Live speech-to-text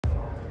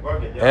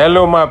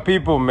Hello, my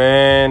people,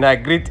 man. I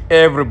greet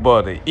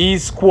everybody.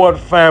 E-Squad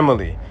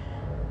family.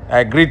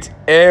 I greet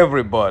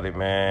everybody,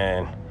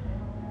 man.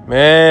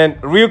 Man,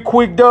 real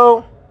quick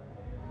though.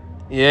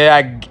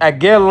 Yeah, I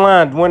get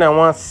land when I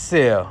want to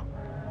sell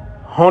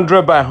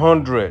 100 by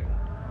 100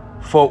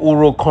 for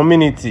Urho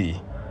community.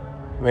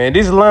 Man,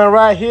 this land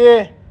right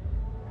here,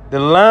 the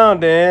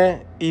land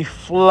there is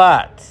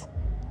flat.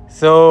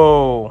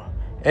 So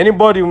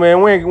anybody,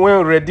 man,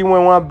 when ready,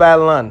 when want buy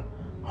land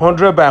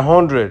 100 by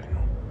 100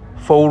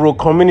 for Urho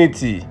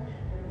community,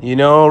 you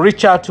know,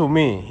 reach out to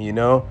me. You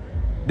know,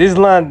 this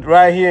land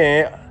right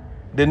here,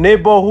 the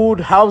neighborhood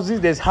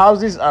houses, there's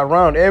houses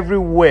around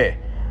everywhere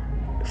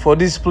for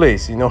this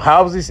place, you know,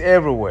 houses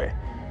everywhere.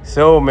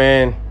 So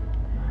man,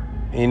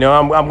 you know,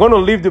 I'm gonna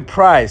leave the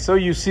price so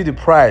you see the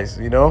price,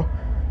 you know.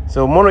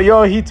 So one of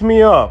y'all hit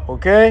me up,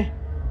 okay?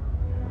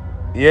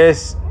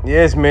 Yes,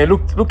 man.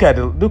 Look at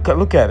it.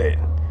 Look at it.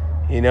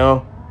 You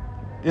know,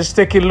 just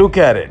take a look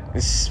at it.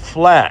 It's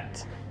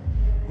flat.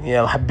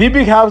 Yeah,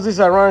 big houses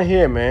around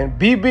here, man.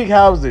 Big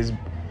houses.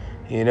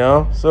 You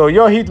know, so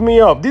y'all hit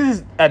me up.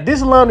 This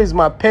land is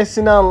my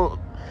personal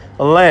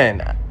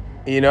land.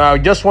 You know, I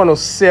just want to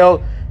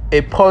sell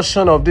a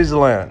portion of this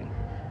land,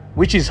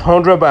 which is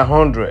 100 by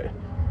 100.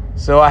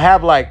 So I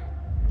have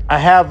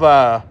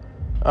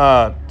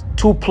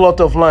 2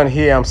 plots of land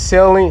here. I'm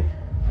selling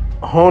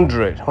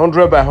 100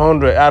 by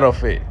 100 out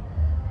of it.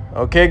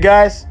 Okay,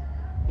 guys?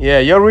 Yeah,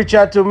 y'all reach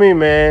out to me,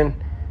 man.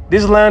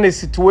 This land is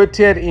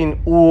situated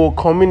in Urho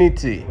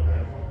community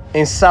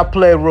in Sale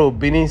Urho,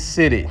 Benin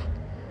City.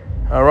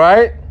 All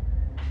right?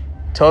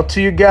 Talk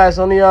to you guys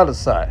on the other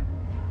side.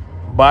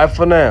 Bye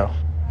for now.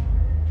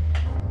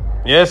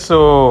 Yes,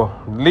 so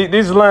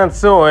this land,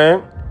 so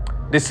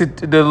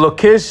the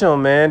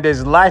location, man,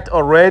 there's light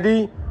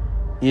already.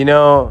 You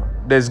know,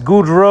 there's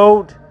good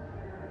road.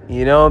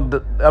 You know,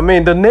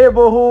 the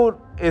neighborhood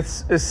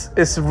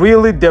it's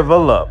really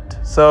developed.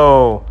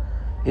 So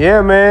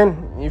yeah,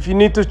 man, if you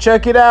need to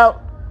check it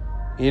out,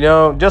 you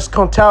know, just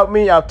contact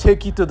me. I'll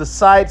take you to the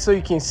site so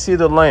you can see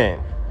the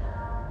land.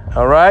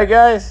 All right,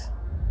 guys.